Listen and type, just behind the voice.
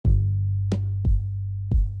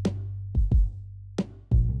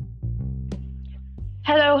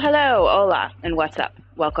Hello, hola, and what's up?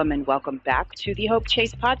 Welcome and welcome back to the Hope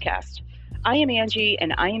Chase podcast. I am Angie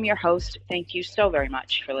and I am your host. Thank you so very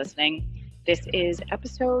much for listening. This is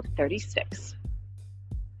episode 36.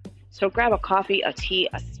 So grab a coffee, a tea,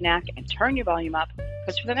 a snack, and turn your volume up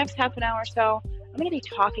because for the next half an hour or so, I'm going to be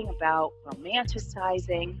talking about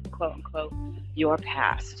romanticizing, quote unquote, your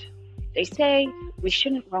past. They say we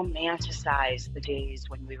shouldn't romanticize the days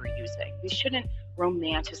when we were using. We shouldn't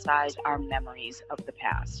romanticize our memories of the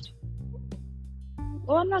past.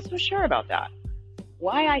 Well, I'm not so sure about that.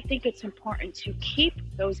 Why I think it's important to keep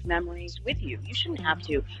those memories with you. You shouldn't have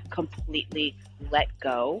to completely let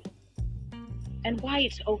go. And why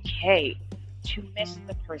it's okay to miss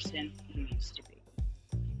the person you used to be.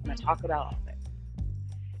 I'm going to talk about all of it.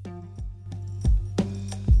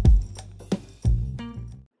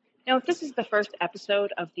 Now, if this is the first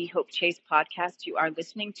episode of the Hope Chase podcast you are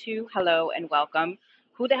listening to, hello and welcome.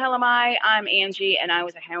 Who the hell am I? I'm Angie, and I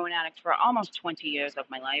was a heroin addict for almost 20 years of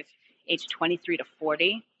my life, age 23 to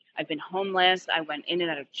 40. I've been homeless. I went in and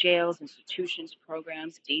out of jails, institutions,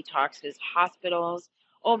 programs, detoxes, hospitals,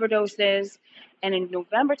 overdoses. And in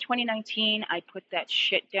November 2019, I put that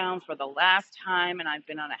shit down for the last time, and I've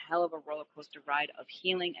been on a hell of a roller coaster ride of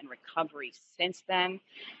healing and recovery since then.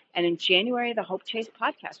 And in January, the Hope Chase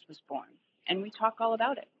podcast was born, and we talk all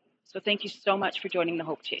about it. So thank you so much for joining the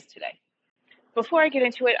Hope Chase today. Before I get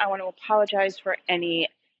into it, I want to apologize for any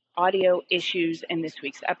audio issues in this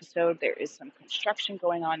week's episode. There is some construction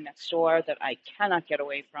going on next door that I cannot get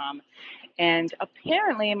away from. And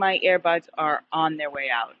apparently my earbuds are on their way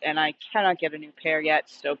out, and I cannot get a new pair yet.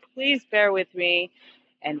 So please bear with me.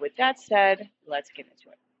 And with that said, let's get into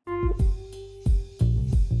it.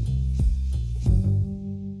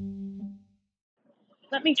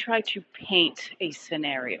 Let me try to paint a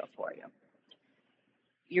scenario for you.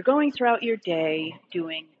 You're going throughout your day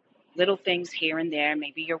doing little things here and there.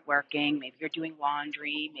 Maybe you're working, maybe you're doing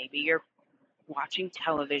laundry, maybe you're watching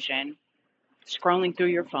television, scrolling through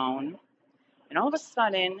your phone, and all of a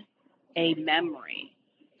sudden, a memory,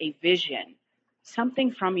 a vision,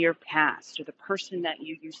 something from your past or the person that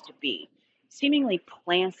you used to be, seemingly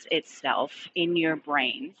plants itself in your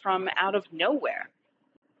brain from out of nowhere,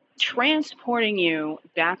 transporting you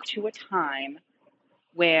back to a time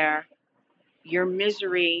where your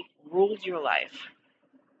misery ruled your life.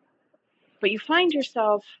 But you find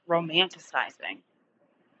yourself romanticizing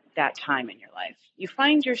that time in your life. You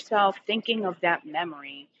find yourself thinking of that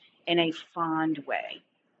memory in a fond way,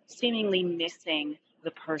 seemingly missing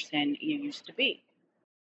the person you used to be.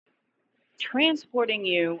 Transporting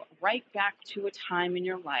you right back to a time in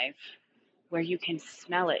your life where you can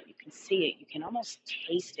smell it, you can see it, you can almost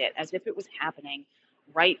taste it as if it was happening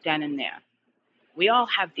right then and there. We all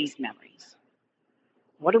have these memories.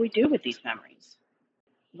 What do we do with these memories?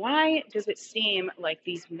 Why does it seem like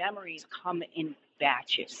these memories come in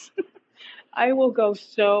batches? I will go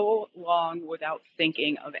so long without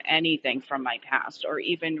thinking of anything from my past or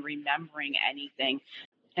even remembering anything.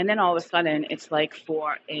 And then all of a sudden, it's like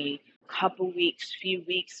for a couple weeks, few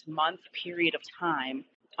weeks, month period of time,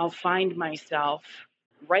 I'll find myself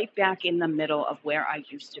right back in the middle of where I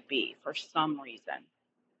used to be for some reason.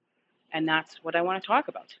 And that's what I want to talk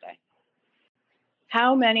about today.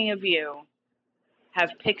 How many of you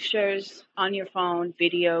have pictures on your phone,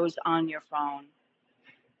 videos on your phone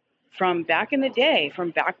from back in the day,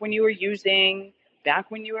 from back when you were using, back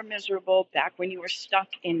when you were miserable, back when you were stuck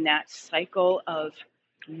in that cycle of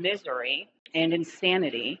misery and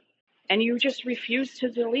insanity, and you just refuse to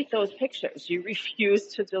delete those pictures? You refuse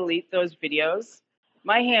to delete those videos?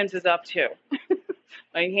 My hand is up too.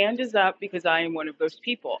 My hand is up because I am one of those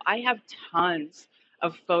people. I have tons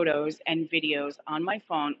of photos and videos on my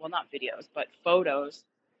phone, well, not videos, but photos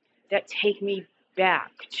that take me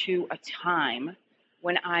back to a time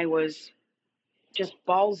when I was just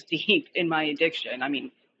balls deep in my addiction. I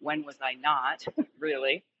mean, when was I not,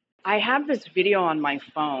 really? I have this video on my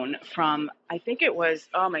phone from, I think it was,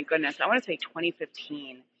 oh my goodness, I want to say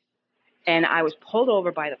 2015. And I was pulled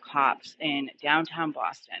over by the cops in downtown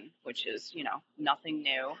Boston, which is, nothing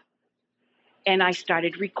new. And I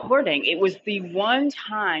started recording. It was the one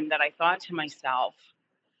time that I thought to myself,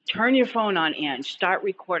 turn your phone on, Ange, start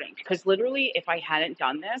recording. Because literally, if I hadn't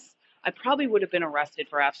done this, I probably would have been arrested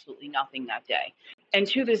for absolutely nothing that day. And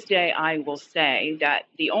to this day, I will say that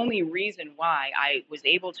the only reason why I was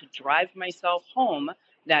able to drive myself home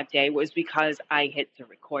that day was because I hit the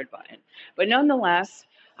record button. But nonetheless,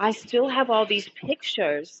 I still have all these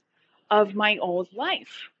pictures of my old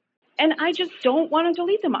life. And I just don't want to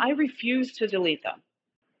delete them. I refuse to delete them.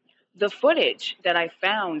 The footage that I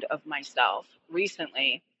found of myself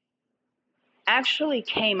recently actually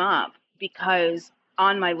came up because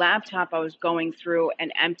On my laptop, I was going through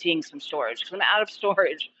and emptying some storage because I'm out of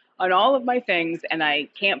storage on all of my things and I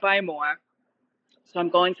can't buy more. So I'm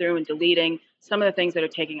going through and deleting some of the things that are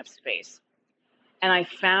taking up space. And I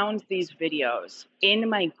found these videos in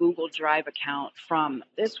my Google Drive account from,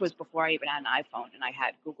 this was before I even had an iPhone and I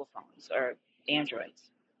had Google phones or Androids.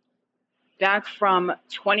 Back from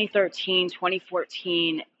 2013,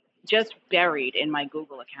 2014, just buried in my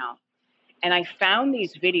Google account. And I found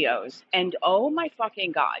these videos, and oh my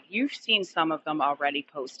fucking God, you've seen some of them already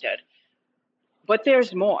posted. But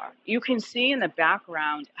there's more. You can see in the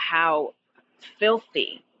background how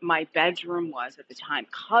filthy my bedroom was at the time,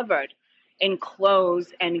 covered in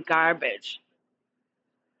clothes and garbage.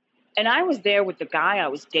 And I was there with the guy I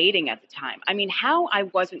was dating at the time. I mean, how I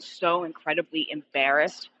wasn't so incredibly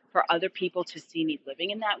embarrassed for other people to see me living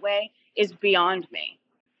in that way is beyond me.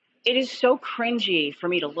 It is so cringy for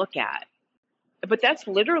me to look at. But that's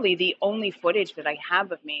literally the only footage that I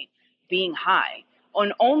have of me being high,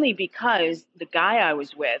 and only because the guy I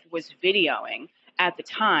was with was videoing at the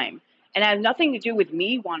time, and it had nothing to do with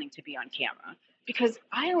me wanting to be on camera. Because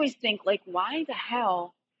I always think, like, why the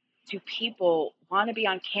hell do people want to be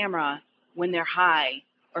on camera when they're high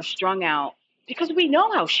or strung out? Because we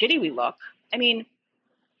know how shitty we look. I mean,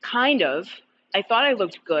 kind of. I thought I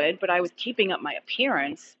looked good, but I was keeping up my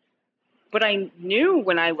appearance. But I knew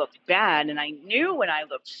when I looked bad, and I knew when I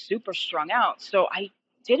looked super strung out. So I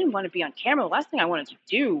didn't want to be on camera. The last thing I wanted to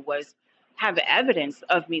do was have evidence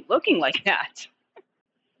of me looking like that.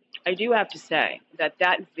 I do have to say that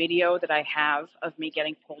that video that I have of me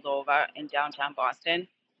getting pulled over in downtown Boston,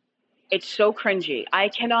 it's so cringy. I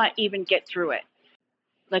cannot even get through it.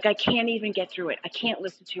 Like, I can't even get through it. I can't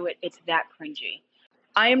listen to it. It's that cringy.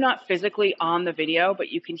 I am not physically on the video, but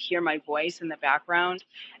you can hear my voice in the background.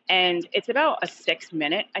 And it's about a 6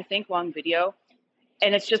 minute, I think, long video.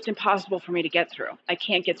 And it's just impossible for me to get through. I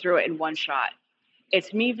can't get through it in one shot.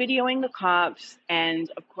 It's me videoing the cops.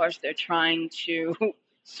 And of course, they're trying to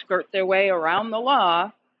skirt their way around the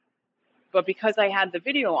law. But because I had the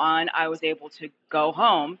video on, I was able to go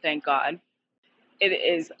home, thank God. It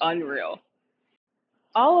is unreal.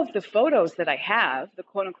 All of the photos that I have, the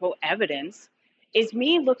quote unquote evidence, is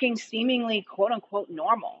me looking seemingly quote unquote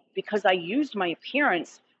normal because I used my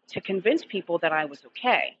appearance to convince people that I was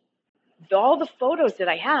okay. All the photos that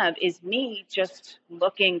I have is me just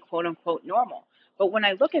looking quote unquote normal. But when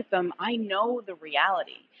I look at them, I know the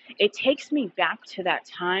reality. It takes me back to that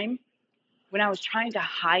time when I was trying to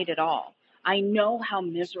hide it all. I know how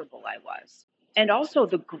miserable I was. And also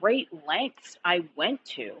the great lengths I went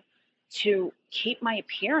to keep my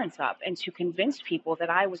appearance up and to convince people that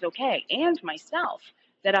I was okay and myself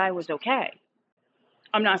that I was okay.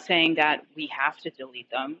 I'm not saying that we have to delete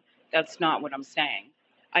them. That's not what I'm saying.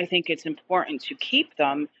 I think it's important to keep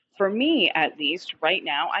them. For me, at least right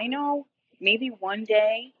now, I know maybe one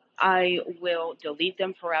day I will delete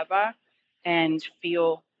them forever and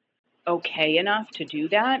feel okay enough to do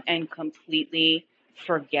that and completely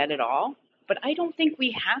forget it all. But I don't think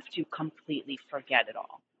we have to completely forget it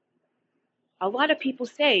all. A lot of people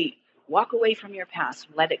say, walk away from your past,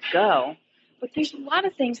 let it go. But there's a lot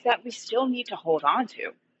of things that we still need to hold on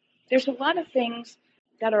to. There's a lot of things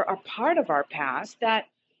that are a part of our past that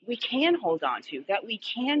we can hold on to, that we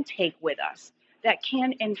can take with us, that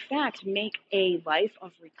can, in fact, make a life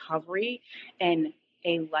of recovery and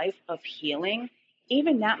a life of healing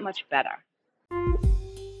even that much better.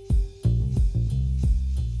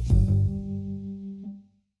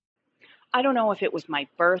 I don't know if it was my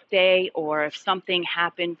birthday or if something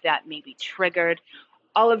happened that maybe triggered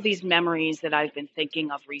all of these memories that I've been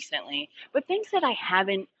thinking of recently, but things that I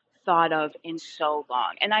haven't thought of in so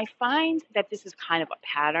long. And I find that this is kind of a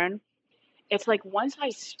pattern. It's like once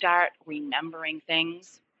I start remembering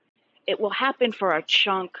things, it will happen for a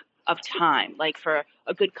chunk of time, like for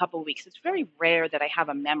a good couple of weeks. It's very rare that I have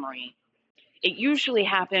a memory. It usually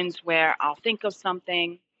happens where I'll think of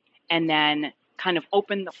something and then kind of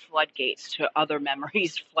open the floodgates to other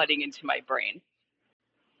memories flooding into my brain.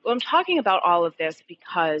 Well, I'm talking about all of this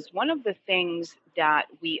because one of the things that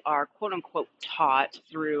we are quote unquote taught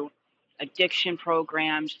through addiction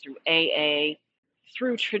programs, through AA,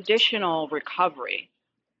 through traditional recovery,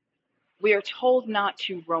 we are told not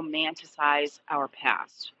to romanticize our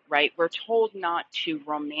past, right? We're told not to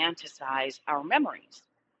romanticize our memories.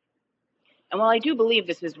 And while I do believe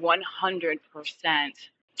this is 100%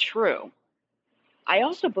 true, I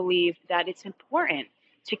also believe that it's important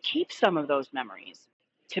to keep some of those memories.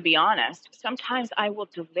 To be honest, sometimes I will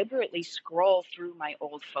deliberately scroll through my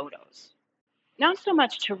old photos. Not so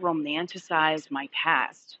much to romanticize my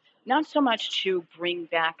past, not so much to bring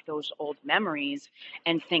back those old memories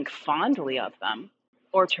and think fondly of them,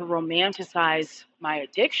 or to romanticize my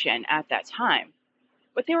addiction at that time.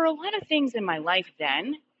 But there were a lot of things in my life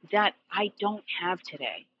then that I don't have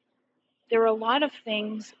today. There are a lot of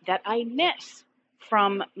things that I miss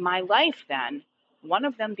from my life then, one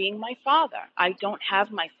of them being my father. I don't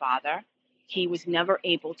have my father. He was never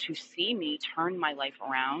able to see me turn my life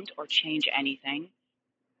around or change anything.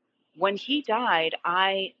 When he died,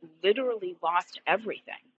 I literally lost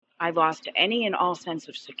everything. I lost any and all sense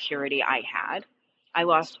of security I had. I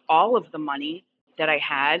lost all of the money that I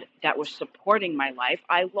had that was supporting my life.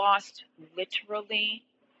 I lost literally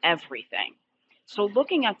everything. So,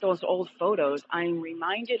 looking at those old photos, I'm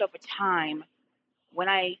reminded of a time when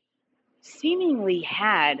I seemingly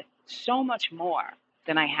had so much more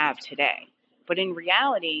than I have today. But in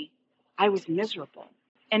reality, I was miserable.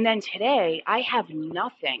 And then today, I have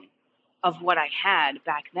nothing of what I had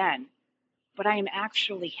back then, but I am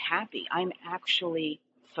actually happy. I'm actually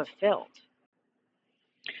fulfilled.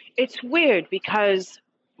 It's weird because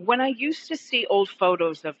when I used to see old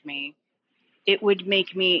photos of me, it would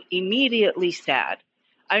make me immediately sad.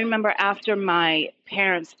 I remember after my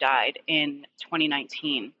parents died in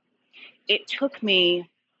 2019, it took me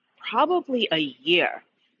probably a year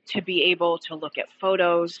to be able to look at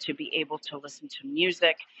photos, to be able to listen to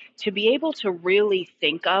music, to be able to really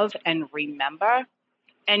think of and remember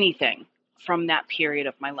anything from that period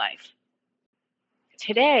of my life.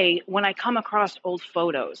 Today, when I come across old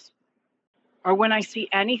photos or when I see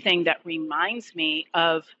anything that reminds me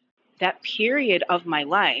of that period of my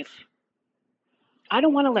life, I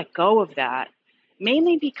don't want to let go of that,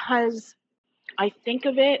 mainly because I think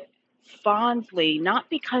of it fondly, not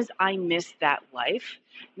because I miss that life,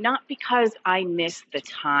 not because I miss the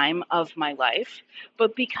time of my life,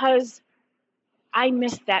 but because I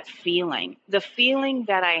miss that feeling, the feeling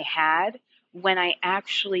that I had when I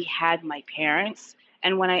actually had my parents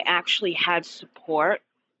and when I actually had support.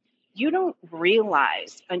 You don't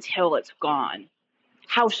realize until it's gone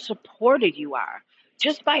how supported you are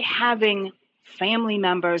just by having family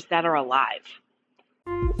members that are alive.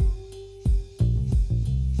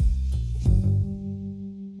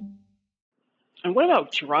 And what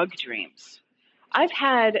about drug dreams? I've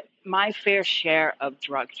had my fair share of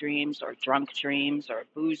drug dreams or drunk dreams or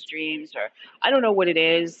booze dreams, or I don't know what it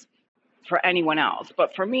is for anyone else,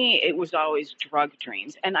 but for me, it was always drug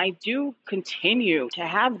dreams. And I do continue to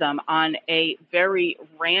have them on a very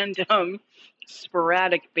random,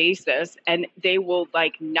 sporadic basis, and they will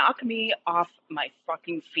like knock me off my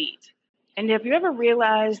fucking feet. And have you ever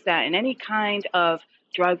realized that in any kind of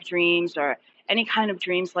drug dreams or any kind of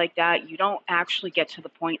dreams like that, you don't actually get to the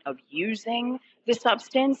point of using the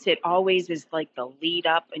substance? It always is like the lead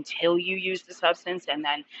up until you use the substance, and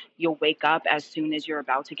then you'll wake up as soon as you're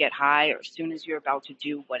about to get high or as soon as you're about to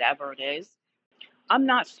do whatever it is. I'm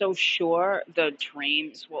not so sure the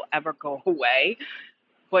dreams will ever go away,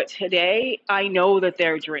 but today I know that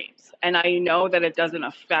they're dreams and I know that it doesn't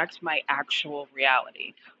affect my actual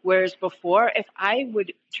reality. Whereas before, if I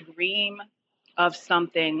would dream of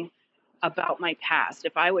something about my past,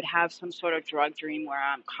 if I would have some sort of drug dream where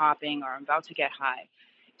I'm copping or I'm about to get high,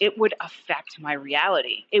 it would affect my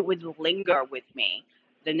reality. It would linger with me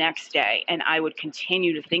the next day and I would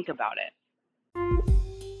continue to think about it.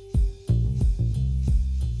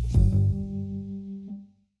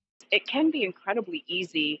 It can be incredibly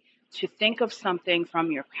easy to think of something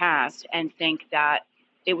from your past and think that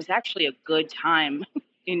it was actually a good time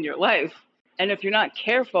in your life. And if you're not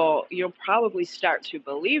careful, you'll probably start to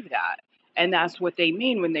believe that. And that's what they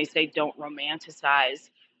mean when they say don't romanticize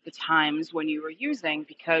the times when you were using,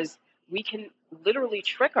 because we can literally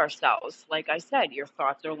trick ourselves. Like I said, your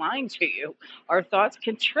thoughts are lying to you. Our thoughts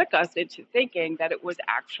can trick us into thinking that it was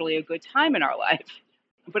actually a good time in our life.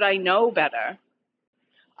 But I know better.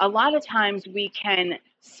 A lot of times we can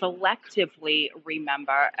selectively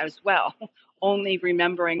remember as well, only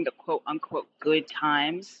remembering the quote unquote good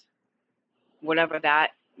times, whatever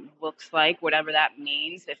that looks like, whatever that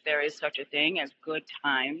means, if there is such a thing as good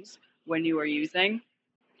times when you are using.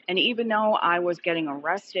 And even though I was getting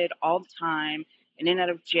arrested all the time and in and out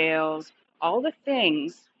of jails, all the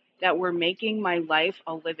things that were making my life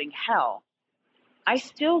a living hell, I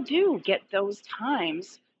still do get those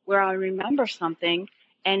times where I remember something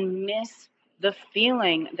and miss the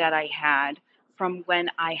feeling that I had from when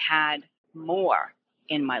I had more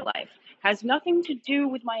in my life. Has nothing to do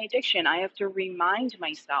with my addiction. I have to remind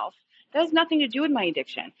myself that has nothing to do with my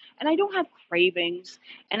addiction. And I don't have cravings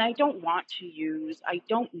and I don't want to use. I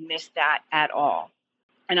don't miss that at all.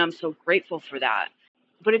 And I'm so grateful for that.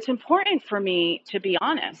 But it's important for me to be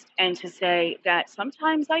honest and to say that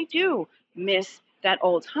sometimes I do miss that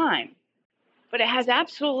old time. But it has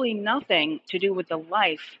absolutely nothing to do with the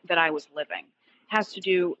life that I was living. It has to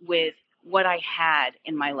do with what I had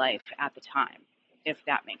in my life at the time, if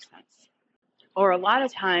that makes sense. Or a lot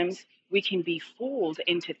of times we can be fooled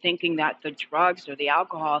into thinking that the drugs or the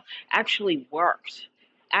alcohol actually worked,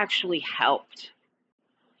 actually helped.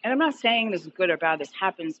 And I'm not saying this is good or bad, this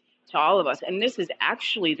happens to all of us. And this is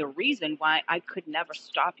actually the reason why I could never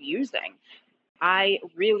stop using. I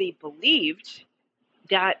really believed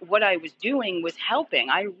that what I was doing was helping.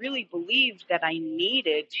 I really believed that I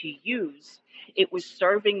needed to use. It was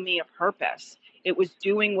serving me a purpose. It was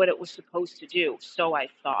doing what it was supposed to do. So I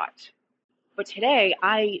thought. But today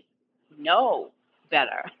I know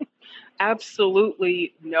better.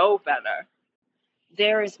 Absolutely know better.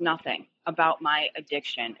 There is nothing about my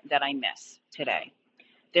addiction that I miss today.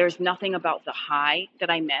 There's nothing about the high that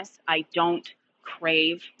I miss. I don't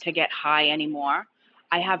crave to get high anymore.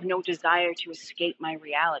 I have no desire to escape my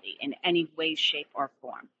reality in any way, shape, or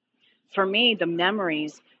form. For me, the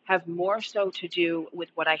memories have more so to do with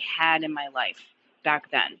what I had in my life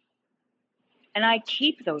back then. And I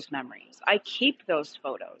keep those memories. I keep those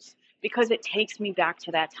photos because it takes me back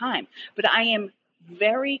to that time. But I am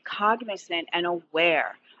very cognizant and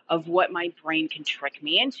aware of what my brain can trick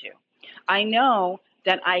me into. I know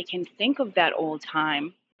that I can think of that old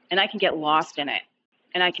time and I can get lost in it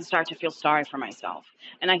and I can start to feel sorry for myself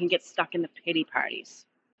and I can get stuck in the pity parties.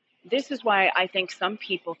 This is why I think some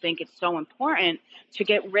people think it's so important to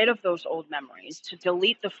get rid of those old memories, to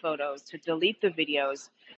delete the photos, to delete the videos,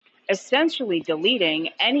 essentially deleting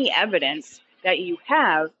any evidence that you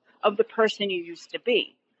have of the person you used to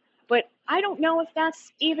be. But I don't know if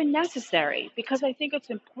that's even necessary because I think it's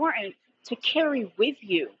important to carry with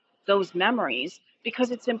you those memories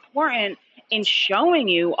because it's important in showing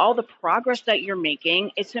you all the progress that you're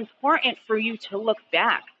making. It's important for you to look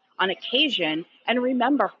back on occasion and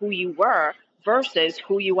remember who you were versus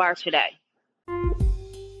who you are today.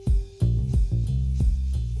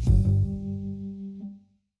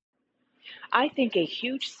 I think a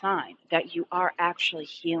huge sign that you are actually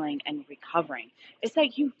healing and recovering is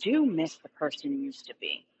that you do miss the person you used to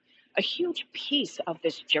be. A huge piece of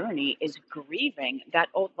this journey is grieving that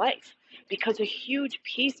old life because a huge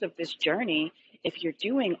piece of this journey, if you're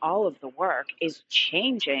doing all of the work, is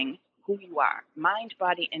changing who you are, mind,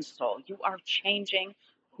 body, and soul. You are changing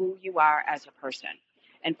who you are as a person.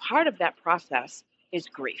 And part of that process is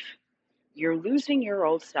grief. You're losing your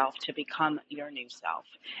old self to become your new self.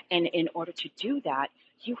 And in order to do that,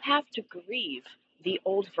 you have to grieve the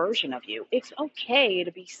old version of you. It's okay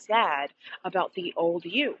to be sad about the old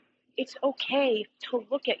you. It's okay to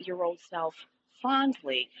look at your old self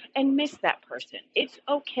fondly and miss that person. It's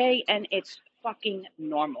okay and it's fucking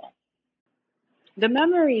normal. The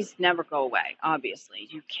memories never go away, obviously.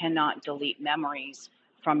 You cannot delete memories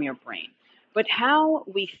from your brain. But how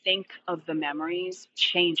we think of the memories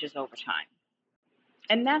changes over time.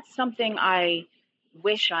 And that's something I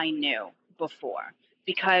wish I knew before,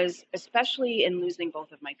 because especially in losing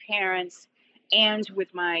both of my parents and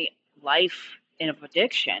with my life of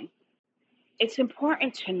addiction, it's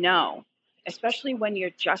important to know, especially when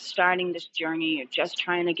you're just starting this journey, you're just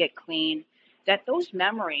trying to get clean, that those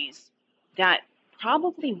memories that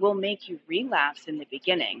probably will make you relapse in the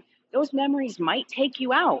beginning, those memories might take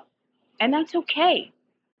you out, and that's okay.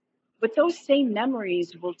 But those same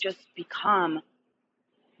memories will just become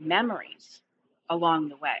memories along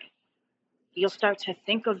the way. You'll start to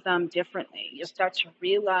think of them differently. You'll start to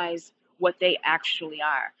realize what they actually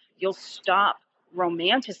are. You'll stop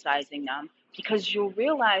romanticizing them because you'll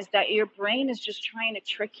realize that your brain is just trying to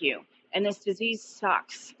trick you. And this disease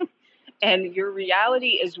sucks. And your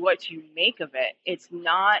reality is what you make of it. It's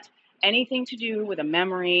not anything to do with a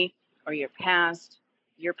memory or your past.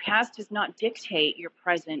 Your past does not dictate your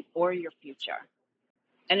present or your future.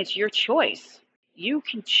 And it's your choice. You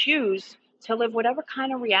can choose to live whatever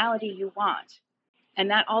kind of reality you want.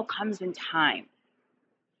 And that all comes in time.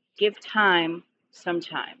 Give time some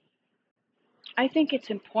time. I think it's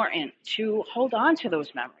important to hold on to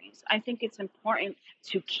those memories. I think it's important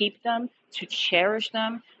to keep them, to cherish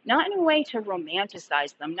them, not in a way to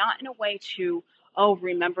romanticize them, not in a way to, oh,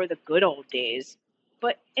 remember the good old days,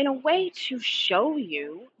 but in a way to show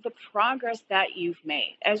you the progress that you've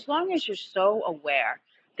made. As long as you're so aware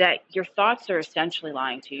that your thoughts are essentially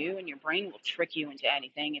lying to you and your brain will trick you into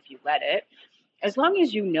anything if you let it, as long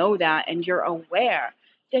as you know that and you're aware,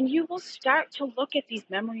 then you will start to look at these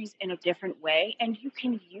memories in a different way and you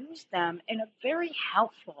can use them in a very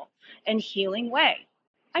helpful and healing way.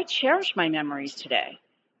 I cherish my memories today.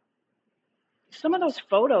 Some of those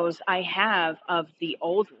photos I have of the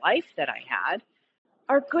old life that I had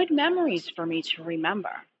are good memories for me to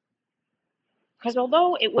remember. Because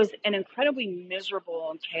although it was an incredibly miserable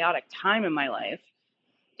and chaotic time in my life,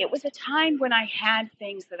 it was a time when I had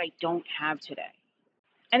things that I don't have today.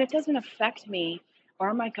 And it doesn't affect me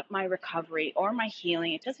or my recovery or my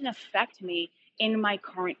healing. It doesn't affect me in my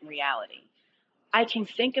current reality. I can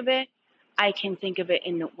think of it. I can think of it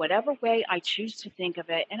in whatever way I choose to think of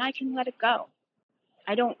it, and I can let it go.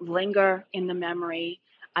 I don't linger in the memory.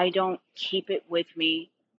 I don't keep it with me.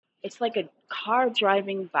 It's like a car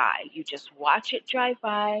driving by. You just watch it drive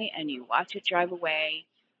by and you watch it drive away,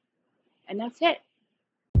 and that's it.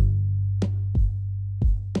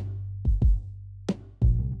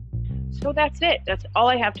 So that's it. That's all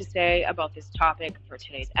I have to say about this topic for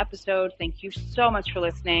today's episode. Thank you so much for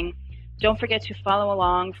listening. Don't forget to follow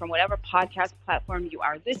along from whatever podcast platform you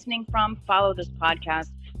are listening from. Follow this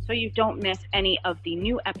podcast so you don't miss any of the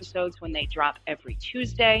new episodes when they drop every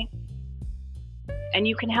Tuesday. And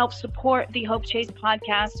you can help support the Hope Chase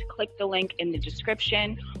podcast. Click the link in the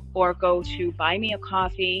description or go to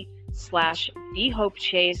buymeacoffee/The Hope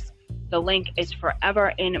Chase. The link is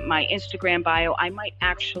forever in my Instagram bio. I might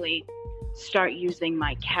actually start using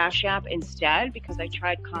my Cash App instead because I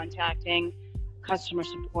tried contacting customer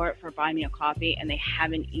support for Buy Me a Coffee and they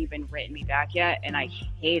haven't even written me back yet, and I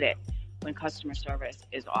hate it when customer service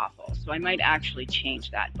is awful. So I might actually change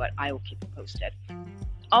that, but I will keep it posted.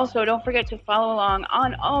 Also, don't forget to follow along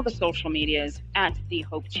on all the social medias at the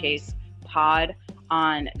Hope Chase Pod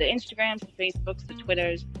on the Instagrams, the Facebooks, the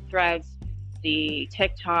Twitters, the Threads, the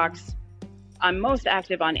TikToks. I'm most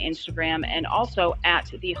active on Instagram and also at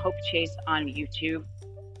the Hope Chase on YouTube.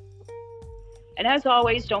 And as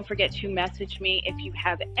always, don't forget to message me if you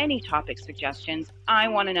have any topic suggestions. I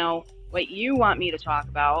want to know what you want me to talk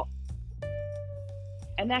about.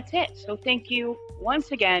 And that's it. So thank you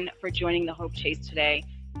once again for joining the Hope Chase today.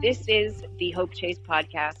 This is the Hope Chase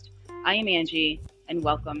podcast. I am Angie, and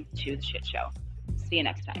welcome to the Shit Show. See you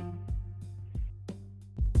next time.